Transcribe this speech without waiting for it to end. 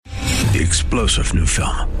the explosive new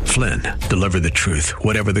film, Flynn, Deliver the Truth,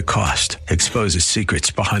 Whatever the Cost, exposes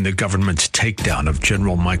secrets behind the government's takedown of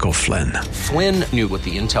General Michael Flynn. Flynn knew what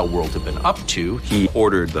the intel world had been up to. He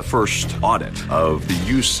ordered the first audit of the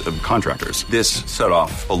use of contractors. This set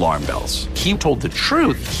off alarm bells. He told the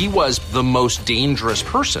truth. He was the most dangerous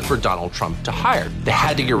person for Donald Trump to hire. They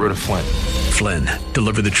had to get rid of Flynn. Flynn,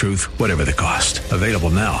 Deliver the Truth, Whatever the Cost. Available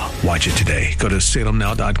now. Watch it today. Go to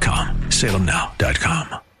salemnow.com.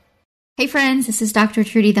 salemnow.com. Hey friends, this is Dr.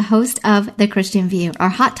 Trudy, the host of The Christian View. Our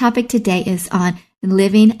hot topic today is on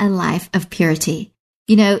living a life of purity.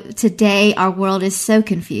 You know, today our world is so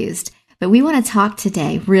confused, but we want to talk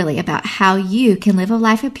today really about how you can live a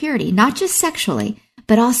life of purity, not just sexually,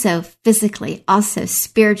 but also physically, also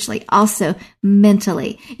spiritually, also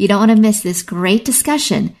mentally. You don't want to miss this great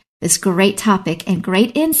discussion, this great topic, and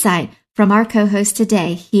great insight from our co-host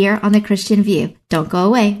today here on The Christian View. Don't go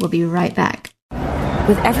away. We'll be right back.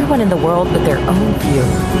 With everyone in the world with their own view.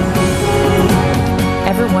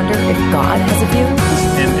 Ever wonder if God has a view?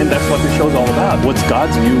 And that's what the show's all about. What's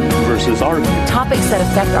God's view versus our view? Topics that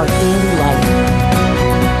affect our daily life.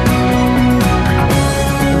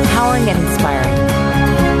 Empowering and inspiring.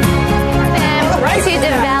 To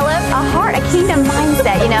develop a heart, a kingdom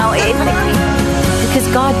mindset, Because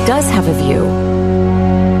God does have a view.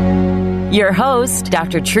 Your host,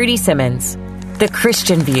 Dr. Trudy Simmons, The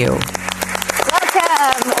Christian View.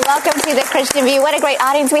 Welcome to The Christian View. What a great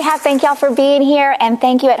audience we have. Thank y'all for being here, and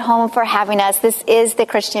thank you at home for having us. This is The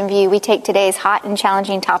Christian View. We take today's hot and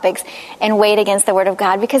challenging topics and weigh it against the Word of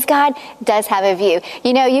God, because God does have a view.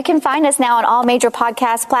 You know, you can find us now on all major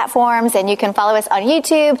podcast platforms, and you can follow us on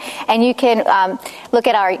YouTube, and you can look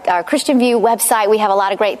at our Christian View website. We have a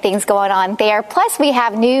lot of great things going on there. Plus, we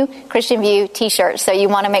have new Christian View t-shirts, so you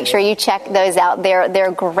want to make sure you check those out.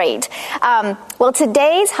 They're great. Well,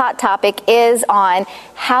 today's hot topic is on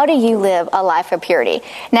how do you live a life of purity.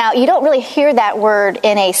 Now, you don't really hear that word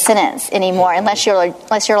in a sentence anymore, unless you're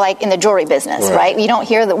like in the jewelry business, right? You don't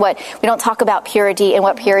hear we don't talk about purity and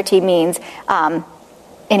what purity means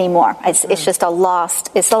anymore. It's just a lost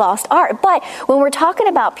art. But when we're talking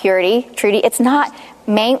about purity, Trudy, it's not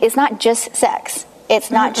just sex. It's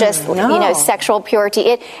not just, sexual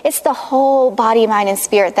purity. It's the whole body, mind, and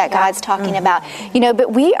spirit that God's talking about.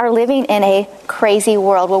 But we are living in a crazy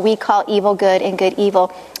world where we call evil good and good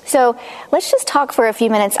evil. So let's just talk for a few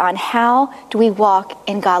minutes on how do we walk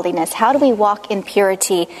in godliness? How do we walk in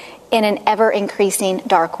purity in an ever-increasing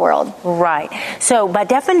dark world? Right. So by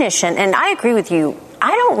definition, and I agree with you,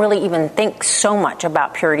 I don't really even think so much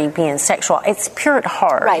about purity being sexual. It's pure at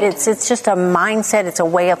heart. Right. It's just a mindset. It's a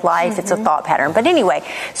way of life. It's a thought pattern. But anyway,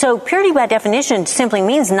 so purity by definition simply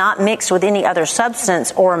means not mixed with any other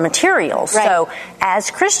substance or material. Right. So as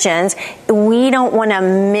Christians, we don't want to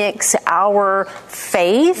mix our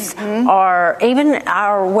faith or even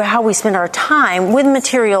how we spend our time with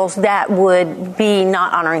materials that would be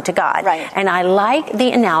not honoring to God. Right. And I like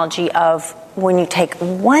the analogy of when you take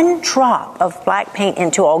one drop of black paint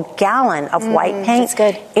into a gallon of white paint,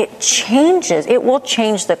 it changes. It will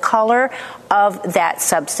change the color of that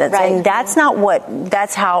substance. Right. And that's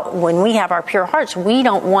how, when we have our pure hearts, we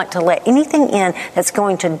don't want to let anything in that's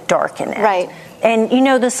going to darken it. Right. And,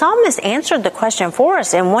 the psalmist answered the question for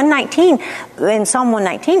us. In Psalm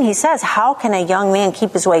 119, he says, how can a young man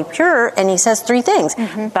keep his way pure? And he says three things.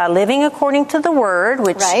 By living according to the Word,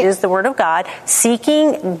 which is the Word of God,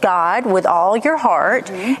 seeking God with all your heart,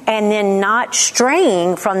 and then not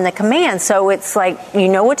straying from the command. So it's like, you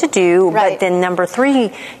know what to do, but then number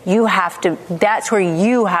three, that's where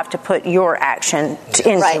you have to put your action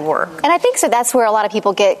into work. And I think so that's where a lot of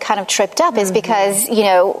people get kind of tripped up is because,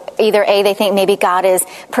 either A, they think maybe God is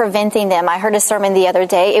preventing them. I heard a sermon the other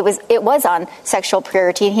day. It was on sexual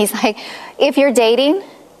purity, and he's like, if you're dating,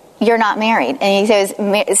 you're not married. And he says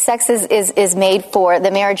sex is made for the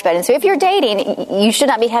marriage bed. And so if you're dating, you should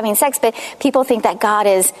not be having sex, but people think that God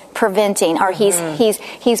is preventing, or he's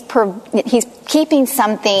keeping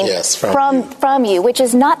something from you, which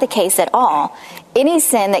is not the case at all. Any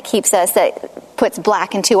sin that puts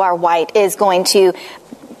black into our white is going to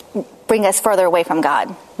bring us further away from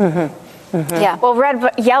God. Yeah. Well,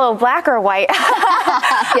 red, yellow, black, or white.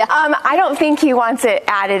 I don't think he wants it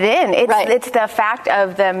added in. It's the fact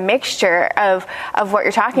of the mixture of what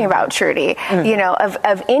you're talking about, Trudy.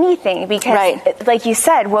 Of anything, because like you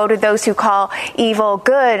said, woe to those who call evil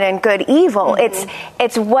good and good evil.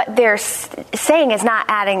 It's what they're saying is not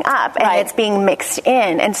adding up, and it's being mixed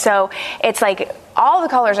in, and so it's like all the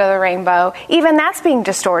colors of the rainbow, even that's being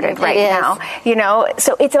distorted right now.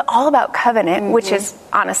 So it's all about covenant, which is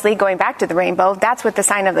honestly going back to the rainbow. That's what the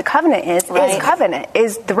sign of the covenant is covenant.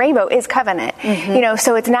 Is the rainbow is covenant.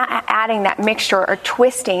 So it's not adding that mixture or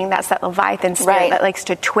twisting. That's that Leviathan spirit that likes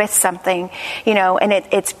to twist something, and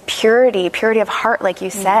it's purity of heart, like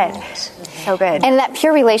you said. So good. And that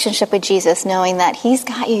pure relationship with Jesus, knowing that He's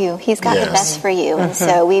got you, He's got the best for you. And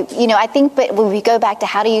so I think, but when we go back to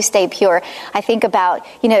how do you stay pure, I think about,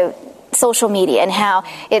 social media and how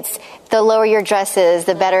it's the lower your dress is,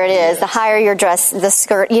 the better it is, the higher your dress, the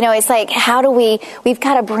skirt, it's like, how do we've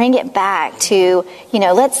got to bring it back to,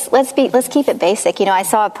 let's keep it basic. I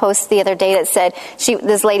saw a post the other day that said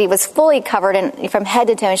this lady was fully covered from head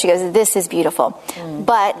to toe, and she goes, this is beautiful.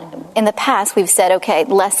 But in the past we've said, okay,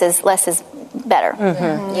 less is better.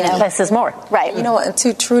 Less is more. Right. And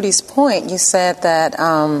to Trudy's point, you said that,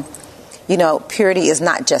 purity is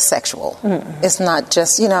not just sexual. It's not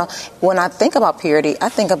just, when I think about purity, I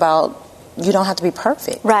think about you don't have to be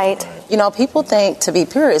perfect. Right. People think to be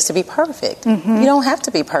pure is to be perfect. You don't have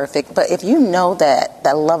to be perfect, but if you know that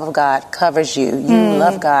love of God covers you, you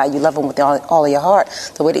love God, you love Him with all of your heart,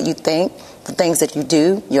 the way that you think, the things that you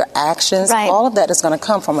do, your actions, all of that is going to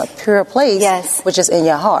come from a pure place, which is in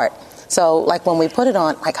your heart. So, like when we put it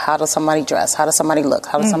on, like how does somebody dress? How does somebody look?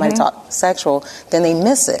 How does somebody talk sexual? Then they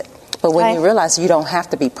miss it. But when you realize you don't have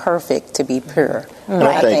to be perfect to be pure,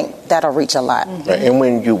 I think that'll reach a lot. And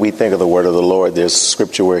when we think of the word of the Lord, there's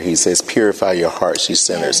scripture where He says, purify your hearts, ye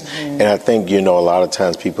sinners. And I think, a lot of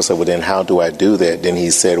times people say, well, then how do I do that? Then He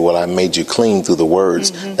said, well, I made you clean through the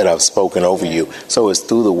words that I've spoken over you. So it's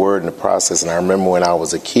through the word and the process. And I remember when I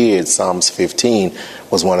was a kid, Psalms 15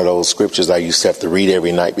 was one of those scriptures I used to have to read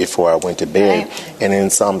every night before I went to bed. And in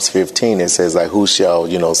Psalms 15, it says, like, who shall,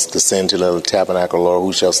 descend to the tabernacle, Lord,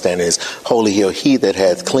 who shall stand in His holy hill? He that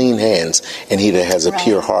hath clean hands and he that has a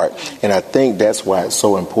pure heart. And I think that's why it's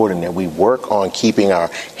so important that we work on keeping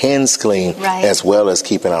our hands clean as well as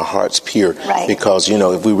keeping our hearts pure. Because,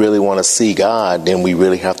 if we really want to see God, then we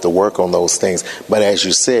really have to work on those things. But as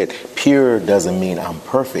you said, pure doesn't mean I'm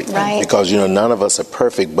perfect. Because, none of us are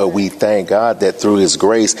perfect, but we thank God that through His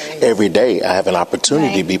grace every day I have an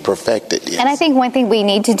opportunity to be perfected. And I think one thing we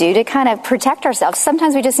need to do to kind of protect ourselves,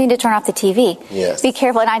 sometimes we just need to turn off the TV. Be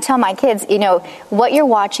careful. And I tell my kids, what you're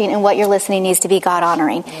watching and what you're listening needs to be God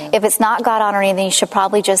honoring. If it's not God honoring, then you should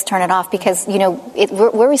probably just turn it off, because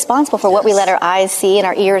we're responsible for what we let our eyes see and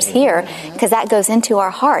our ears hear, because that goes into our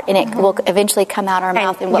heart and it will eventually come out our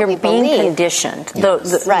mouth and what we believe. You're being conditioned.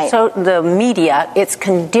 So the media, it's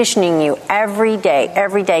conditioning you every day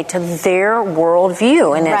to their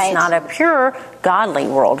worldview, and it's not a pure, godly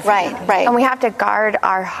worldview. Right. And we have to guard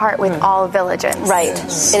our heart with all diligence.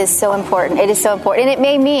 It is so important. It is so important. And it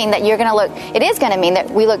may mean that it is going to mean that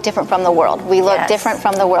we look different from the world. We look different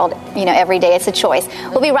from the world, every day. It's a choice.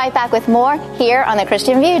 We'll be right back with more here on The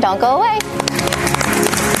Christian View. Don't go away.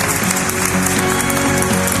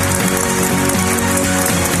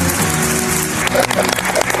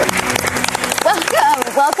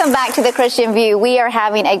 Welcome back to The Christian View. We are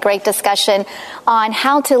having a great discussion on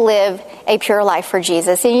how to live a pure life for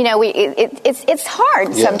Jesus. And, it's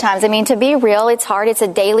hard sometimes. I mean, to be real, it's hard. It's a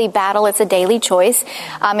daily battle. It's a daily choice.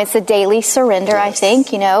 It's a daily surrender, I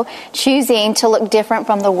think, choosing to look different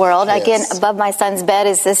from the world. Again, above my son's bed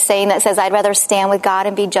is this saying that says, I'd rather stand with God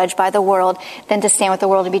and be judged by the world than to stand with the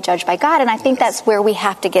world and be judged by God. And I think that's where we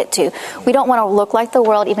have to get to. We don't want to look like the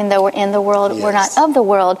world, even though we're in the world. We're not of the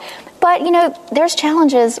world. But, there's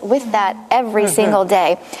challenges with that every single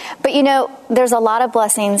day. But, there's a lot of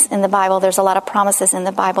blessings in the Bible. There's a lot of promises in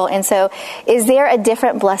the Bible. And so is there a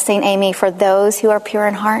different blessing, Amy, for those who are pure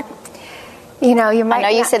in heart? You might. I know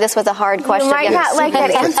you said this was a hard question. You might not like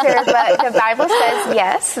that answer, but the Bible says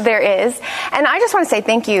yes, there is. And I just want to say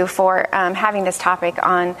thank you for having this topic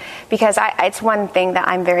on, because it's one thing that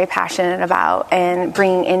I'm very passionate about and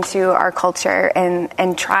bringing into our culture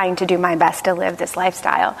and trying to do my best to live this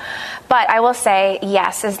lifestyle. But I will say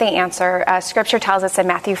yes is the answer. Scripture tells us in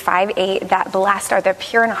Matthew 5:8 that blessed are the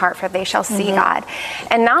pure in heart, for they shall see God.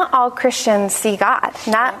 And not all Christians see God.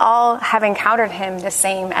 Not all have encountered Him the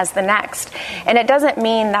same as the next. And it doesn't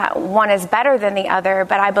mean that one is better than the other,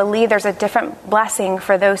 but I believe there's a different blessing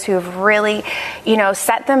for those who've really,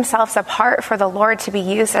 set themselves apart for the Lord to be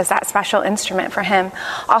used as that special instrument for Him.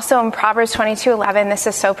 Also in Proverbs 22:11, this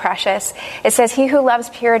is so precious. It says, he who loves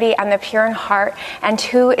purity and the pure in heart and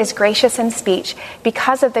who is gracious in speech,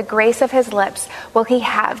 because of the grace of his lips will he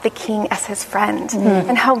have the king as his friend.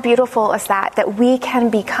 And how beautiful is that we can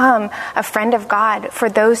become a friend of God for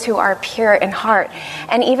those who are pure in heart.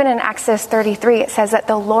 And even in Exodus 33, it says that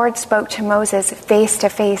the Lord spoke to Moses face to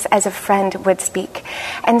face as a friend would speak.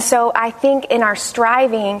 And so I think in our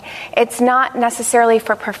striving, it's not necessarily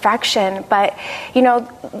for perfection, but,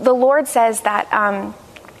 the Lord says that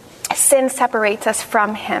sin separates us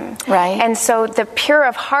from him. Right. And so the pure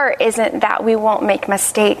of heart isn't that we won't make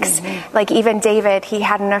mistakes. Like even David, he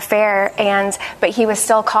had an affair, but he was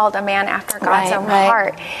still called a man after God's own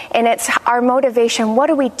heart. And it's our motivation. What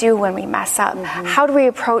do we do when we mess up? How do we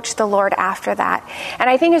approach the Lord after that? And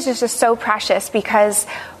I think it's just so precious because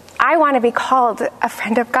I want to be called a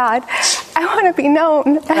friend of God. I want to be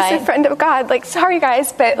known as a friend of God. Like, sorry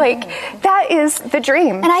guys, but that is the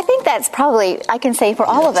dream. And I think that's probably, I can say for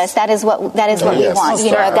all of us, that is what we want.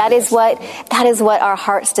 That is what our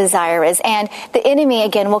heart's desire is. And the enemy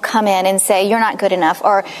again will come in and say, you're not good enough,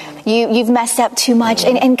 or you've messed up too much.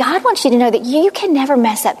 And God wants you to know that you can never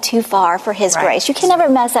mess up too far for his grace. You can never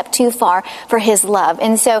mess up too far for his love.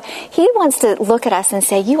 And so he wants to look at us and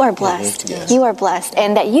say, you are blessed. You are blessed.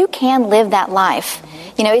 And that you can live that life.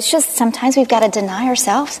 It's just sometimes we've got to deny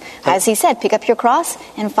ourselves. As he said, pick up your cross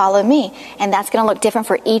and follow me. And that's going to look different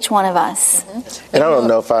for each one of us. And I don't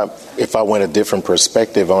know if I went a different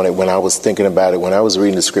perspective on it when I was thinking about it. When I was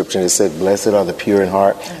reading the scripture, it said, blessed are the pure in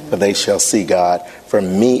heart, for they shall see God. For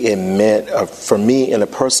me, it meant, for me in a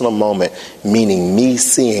personal moment, meaning me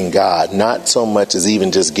seeing God, not so much as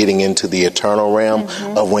even just getting into the eternal realm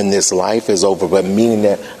of when this life is over, but meaning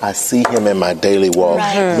that I see him in my daily walk,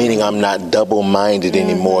 meaning I'm not double-minded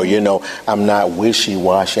anymore. I'm not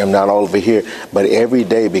wishy-washy. I'm not all over here. But every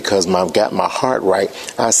day, because I've got my heart right,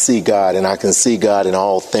 I see God, and I can see God in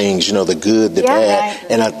all things, the good, the bad.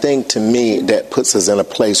 And I think to me, that puts us in a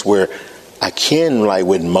place where I can, like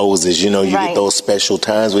with Moses, you get those special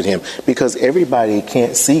times with him because everybody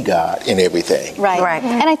can't see God in everything. Right.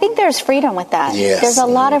 And I think there's freedom with that. Yes. There's a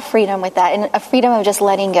lot of freedom with that, and a freedom of just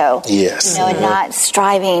letting go. Yes. And not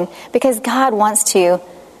striving, because God wants to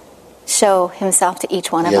show himself to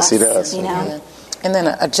each one of us. Yes, he does. And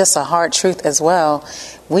then just a hard truth as well.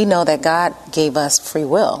 We know that God gave us free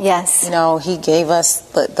will. Yes. He gave us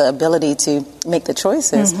the ability to make the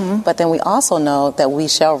choices. But then we also know that we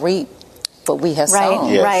shall reap what we have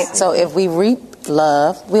sown. Yes. So if we reap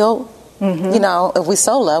love, we'll if we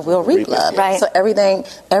sow love, we'll reap love. Right. So everything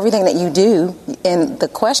that you do, and the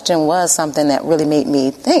question was something that really made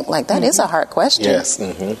me think, that is a hard question. Yes.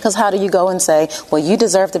 Because how do you go and say, well, you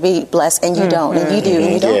deserve to be blessed, and you don't, and you do,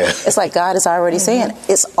 and you don't. Yeah. It's like God is already saying,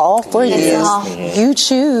 it's all for you. You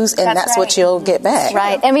choose, and that's what you'll get back.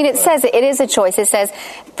 Right. I mean, it says it is a choice. It says,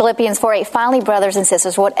 Philippians 4:8, finally, brothers and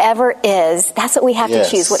sisters, whatever is, that's what we have to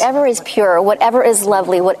choose. Whatever is pure, whatever is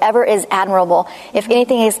lovely, whatever is admirable, if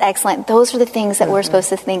anything is excellent, those are the things that we're supposed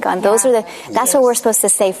to think on. That's what we're supposed to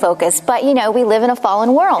stay focused. But, we live in a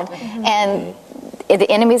fallen world, and the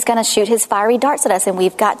enemy's going to shoot his fiery darts at us, and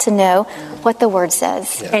we've got to know what the Word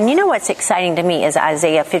says. And what's exciting to me is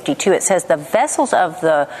Isaiah 52. It says, the vessels of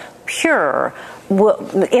the pure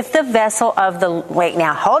if the vessel of the, wait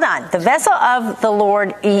now, hold on. The vessel of the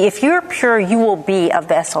Lord, if you're pure, you will be a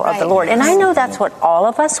vessel of the Lord. And I know that's what all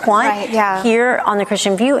of us want here on the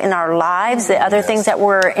Christian View in our lives, the other things that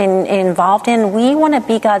we're involved in. We want to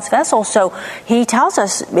be God's vessel. So he tells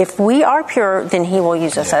us if we are pure, then he will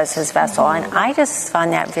use us as his vessel. And I just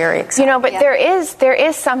find that very exciting. You know, but there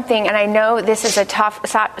is something, and I know this is a tough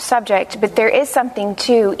subject, but there is something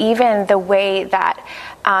too, even the way that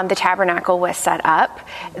the tabernacle was set up,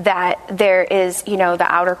 that there is, you know,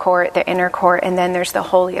 the outer court, the inner court, and then there's the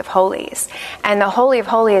Holy of Holies. And the Holy of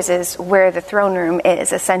Holies is where the throne room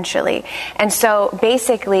is, essentially. And so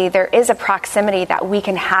basically there is a proximity that we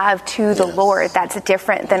can have to the Lord that's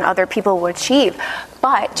different than other people will achieve.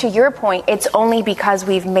 But to your point, it's only because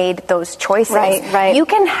we've made those choices. Right. You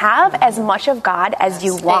can have as much of God as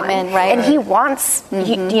you want. Amen, and he wants,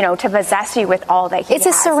 you know, to possess you with all that he has.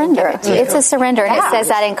 It's a surrender. It's a surrender. And it says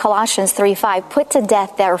that in Colossians 3:5, put to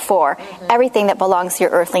death, therefore, everything that belongs to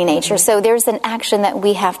your earthly nature. So there's an action that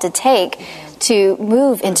we have to take to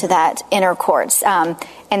move into that inner courts.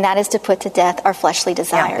 And that is to put to death our fleshly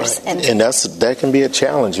desires. And that can be a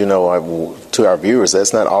challenge, you know, to our viewers.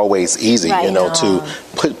 That's not always easy, you know, to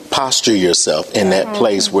posture yourself in that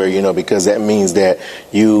place where, you know, because that means that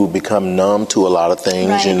you become numb to a lot of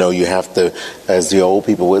things. You know, you have to, as the old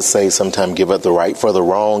people would say, sometimes give up the right for the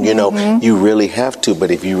wrong. You know, you really have to.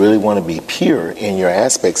 But if you really want to be pure in your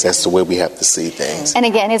aspects, that's the way we have to see things. And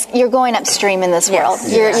again, you're going upstream in this world.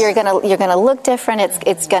 You're gonna look different.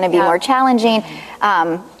 It's going to be more challenging.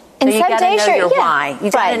 And so you got to know your why.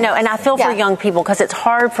 You got to know. And I feel for young people because it's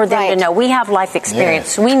hard for them to know. We have life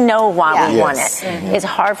experience. We know why we want it. It's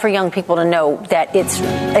hard for young people to know that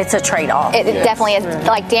it's a trade-off. It definitely is.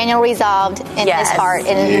 Like Daniel resolved in his heart,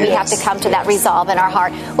 and we have to come to that resolve in our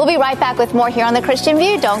heart. We'll be right back with more here on The Christian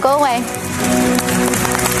View. Don't go away.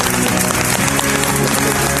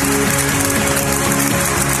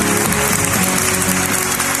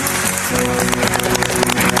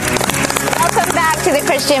 To The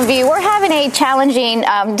Christian View. We're having a challenging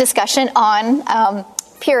discussion on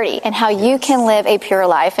purity and how you can live a pure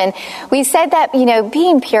life. And we said that,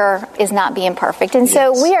 being pure is not being perfect. And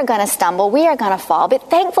so we are going to stumble. We are going to fall. But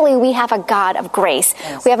thankfully, we have a God of grace.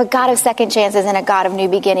 We have a God of second chances and a God of new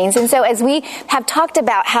beginnings. And so as we have talked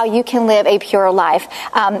about how you can live a pure life,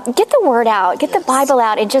 get the word out, get the Bible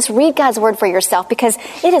out, and just read God's word for yourself, because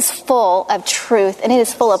it is full of truth and it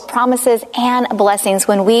is full of promises and blessings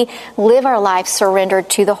when we live our life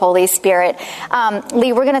surrendered to the Holy Spirit.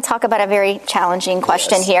 Lee, we're going to talk about a very challenging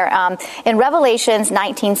question here. In Revelations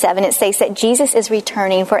 19:7, it states that Jesus is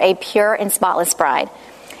returning for a pure and spotless bride.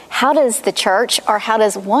 How does the church, or how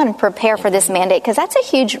does one prepare for this mandate? Because that's a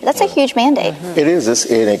huge mandate. It is,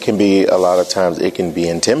 and it can be, a lot of times it can be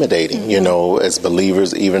intimidating, as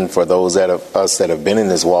believers, even for those that have been in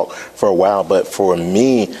this walk for a while. But for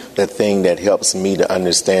me, the thing that helps me to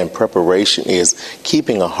understand preparation is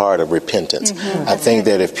keeping a heart of repentance. I think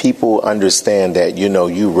that if people understand that,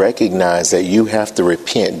 you recognize that you have to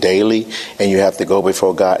repent daily, and you have to go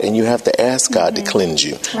before God, and you have to ask God to cleanse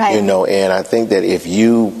you, and I think that if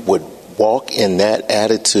you would walk in that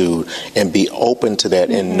attitude and be open to that,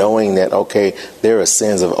 and knowing that, okay, there are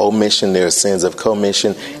sins of omission, there are sins of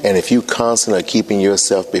commission, and if you constantly are keeping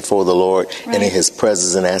yourself before the Lord and in His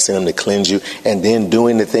presence and asking Him to cleanse you, and then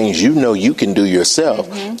doing the things you can do yourself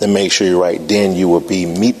to make sure you're right, then you will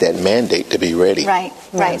meet that mandate to be ready.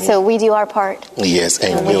 Right. So we do our part. Yes,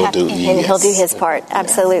 and He'll do His part.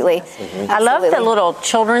 Absolutely. I love the little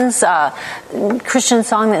children's Christian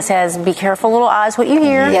song that says, "Be careful, little eyes, what you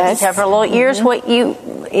hear. Be careful, little ears, what you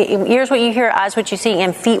hear, eyes, what you see,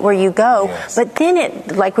 and feet, where you go." But then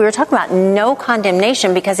it, like we were talking about, no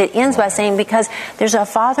condemnation, because it ends by saying, because there's a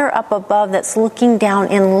Father up above that's looking down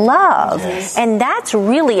in love. And that's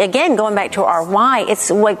really, again, going back to our why. It's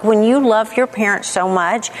like when you love your parents so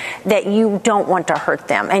much that you don't want to hurt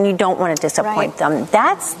them and you don't want to disappoint them.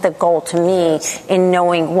 That's the goal to me in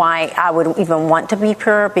knowing why I would even want to be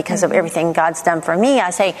pure, because of everything God's done for me. I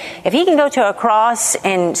say, if He can go to a cross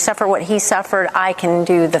and suffer what He suffered, I can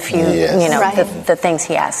do the few, the things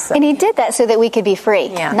He asks. And He did that so that we could be free,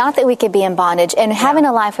 not that we could be in bondage. And having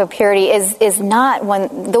a life of purity is not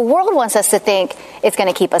when the world wants us to think it's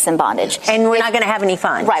going to keep us in bondage. And we're not going to have any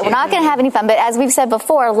fun. Right, we're not going to have any fun. But as we've said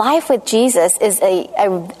before, life with Jesus is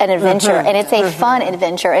an adventure, and it's a fun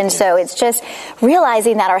adventure. And so it's just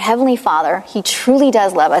realizing that our Heavenly Father, He truly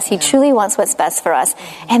does love us. He truly wants what's best for us.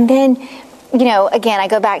 And then, again, I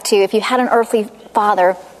go back to, if you had an earthly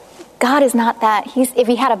father, God is not that. If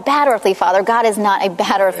He had a bad earthly father, God is not a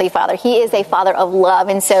bad earthly father. He is a Father of love.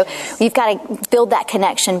 And so we've got to build that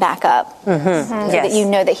connection back up so that you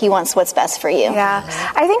know that He wants what's best for you. Yeah.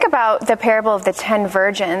 I think about the parable of the 10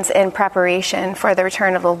 virgins in preparation for the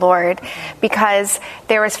return of the Lord, because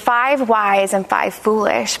there was 5 wise and 5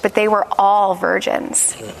 foolish, but they were all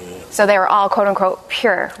virgins. So they were all, quote unquote,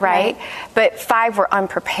 pure, right? But 5 were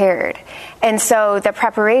unprepared. And so the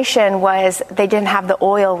preparation was, they didn't have the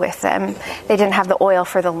oil with them. They didn't have the oil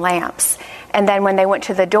for the lamps. And then when they went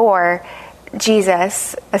to the door,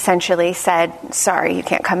 Jesus essentially said, "Sorry, you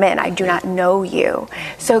can't come in. I do not know you."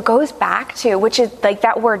 So it goes back to, which is like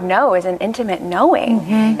that word "know" is an intimate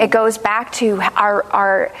knowing. It goes back to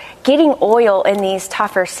our getting oil in these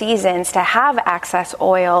tougher seasons, to have excess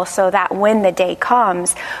oil so that when the day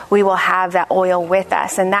comes, we will have that oil with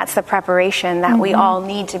us. And that's the preparation that we all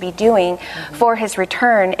need to be doing for His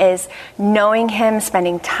return, is knowing Him,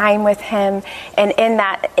 spending time with Him. And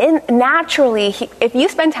naturally, if you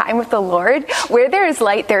spend time with the Lord, where there is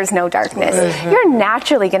light, there is no darkness. You're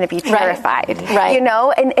naturally going to be purified,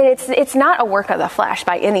 and it's not a work of the flesh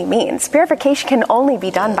by any means. Purification can only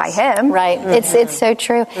be done by Him. It's so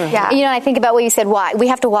true. I think about what you said, why. We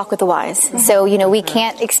have to walk with the wise. So, we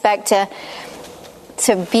can't expect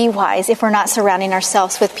to be wise if we're not surrounding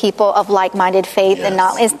ourselves with people of like-minded faith and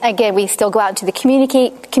not. Again, we still go out into the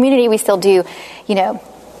community. We still do,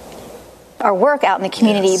 our work out in the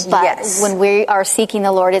community, but when we are seeking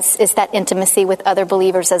the Lord, it's that intimacy with other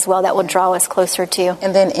believers as well that will draw us closer to.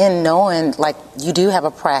 And then in knowing, like, you do have a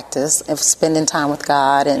practice of spending time with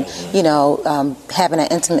God and, having an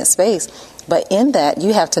intimate space, but in that,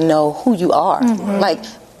 you have to know who you are. Like,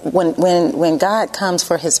 when God comes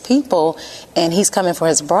for his people and he's coming for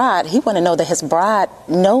his bride, he want to know that his bride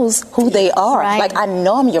knows who they are. Right. Like, I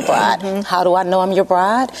know I'm your bride. How do I know I'm your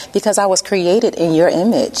bride? Because I was created in your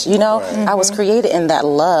image. You know, I was created in that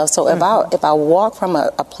love. So if I walk from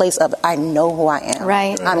a place of I know who I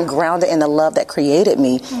am, I'm grounded in the love that created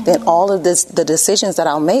me, then all of the decisions that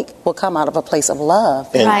I'll make will come out of a place of love.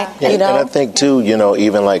 And, you know? And I think too, you know,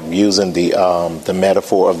 even like using the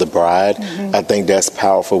metaphor of the bride, I think that's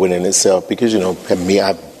powerful within itself, because, you know,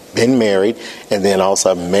 I've been married, and then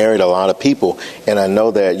also I've married a lot of people, and I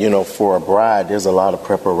know that, you know, for a bride there's a lot of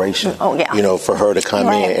preparation, you know, for her to come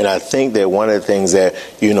in. And I think that one of the things that,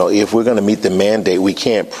 you know, if we're going to meet the mandate, we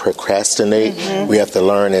can't procrastinate. We have to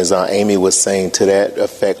learn, as Amy was saying to that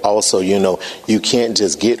effect also, you know, you can't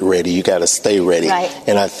just get ready, you got to stay ready.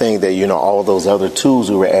 And I think that, you know, all those other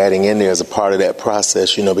tools we were adding in there as a part of that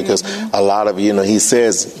process, you know, because a lot of, you know, he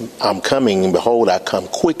says, I'm coming, and behold, I come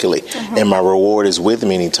quickly, and my reward is with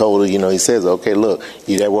me. And he told her, you know, he says, okay, look,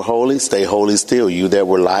 you that were holy, stay holy still. You that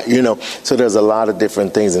were you know, so there's a lot of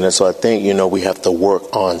different things in there. So I think, you know, we have to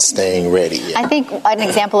work on staying ready. I think an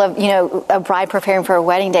example of, you know, a bride preparing for a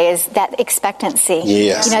wedding day is that expectancy.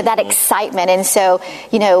 You know, that excitement. And so,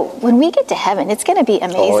 you know, when we get to heaven, it's going to be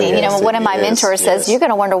amazing. You know, one of my mentors says, you're going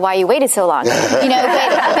to wonder why you waited so long. You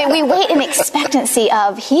know, but we wait in expectancy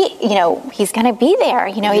of he's going to be there.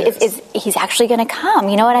 You know, he's actually going to come.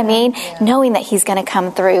 You know what I mean? Knowing that he's going to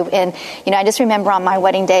come through. And, you know, I just remember on my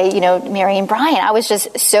wedding day, you know, marrying Brian, I was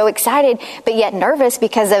just so excited, but yet nervous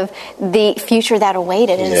because of the future that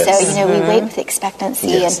awaited. And so, you know, we wait with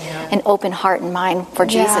expectancy and an open heart and mind for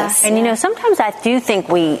Jesus. And, you know, sometimes I do think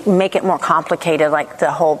we make it more complicated, like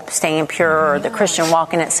the whole staying pure or the Christian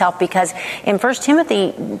walk in itself, because in 1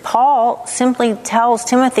 Timothy, Paul simply tells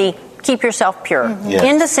Timothy, keep yourself pure.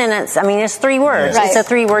 End of sentence. I mean, it's 3 words. It's a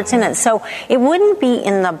 3-word sentence. So it wouldn't be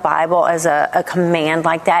in the Bible as a command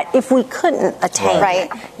like that if we couldn't attain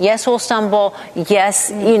it. Yes, we'll stumble. Yes,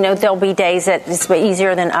 you know, there'll be days that it's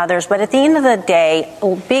easier than others. But at the end of the day,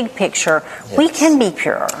 big picture, we can be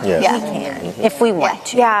pure. We can, if we want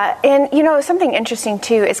to. And, you know, something interesting,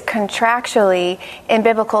 too, is contractually, in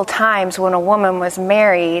biblical times, when a woman was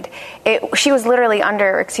married, she was literally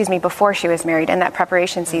before she was married in that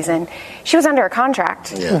preparation season, she was under a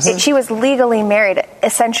contract. She was legally married,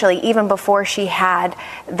 essentially, even before she had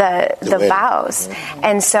the vows.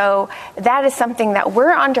 And so that is something that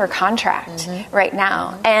we're under contract right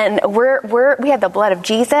now. And we have the blood of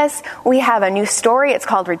Jesus. We have a new story. It's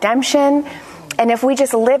called redemption. And if we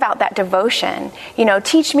just live out that devotion, you know,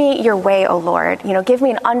 teach me your way, O Lord. You know, give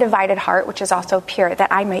me an undivided heart, which is also pure, that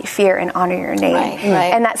I might fear and honor your name.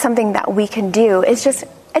 And that's something that we can do.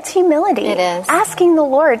 It's humility. It is. Asking the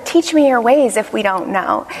Lord, teach me your ways if we don't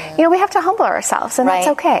know. You know, we have to humble ourselves, and that's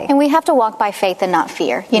okay. And we have to walk by faith and not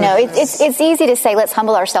fear. You know, it's easy to say, let's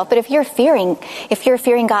humble ourselves, but if you're fearing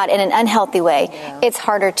God in an unhealthy way, it's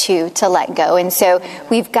harder to let go. And so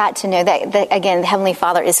we've got to know that, again, the Heavenly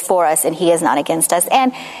Father is for us, and He is not against us.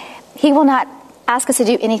 And He will not ask us to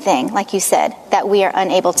do anything, like you said, that we are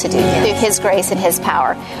unable to do through His grace and His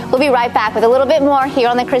power. We'll be right back with a little bit more here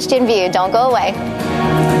on The Christian View. Don't go away.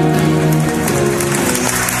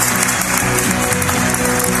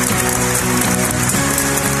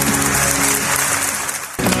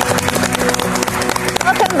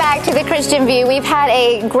 Welcome back to The Christian View. We've had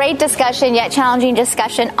a great discussion, yet challenging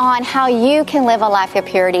discussion, on how you can live a life of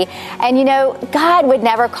purity. And, you know, God would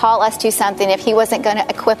never call us to something if He wasn't going to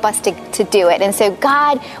equip us to do it. And so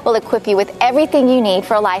God will equip you with everything you need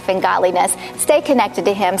for life and godliness. Stay connected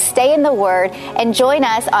to Him, stay in the Word, and join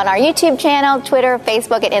us on our YouTube channel, Twitter,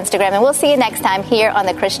 Facebook, and Instagram. And we'll see you next time here on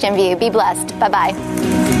The Christian View. Be blessed. Bye-bye.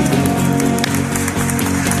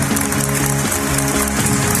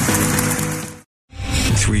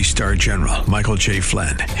 3-star General Michael J.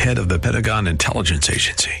 Flynn, head of the Pentagon Intelligence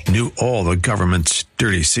Agency, knew all the government's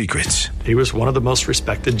dirty secrets. He was one of the most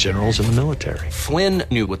respected generals in the military. Flynn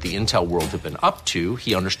knew what the intel world had been up to.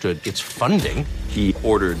 He understood its funding. He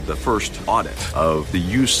ordered the first audit of the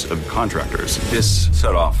use of contractors. This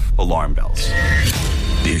set off alarm bells.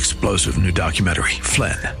 The explosive new documentary,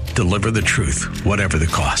 Flynn, Deliver the Truth, Whatever the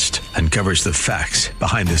Cost, uncovers the facts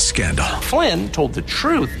behind this scandal. Flynn told the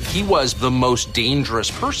truth. He was the most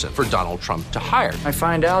dangerous person for Donald Trump to hire. I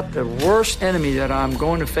find out the worst enemy that I'm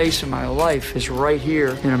going to face in my life is right here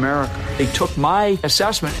in America. They took my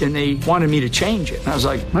assessment and they wanted me to change it. And I was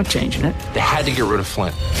like, I'm not changing it. They had to get rid of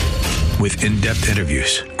Flynn. With in-depth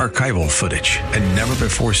interviews, archival footage, and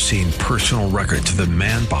never-before-seen personal records of the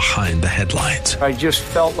man behind the headlines. I just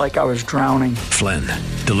felt like I was drowning. Flynn,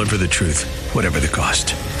 deliver the truth, whatever the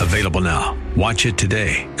cost. Available now. Watch it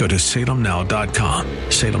today. Go to salemnow.com.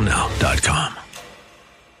 salemnow.com.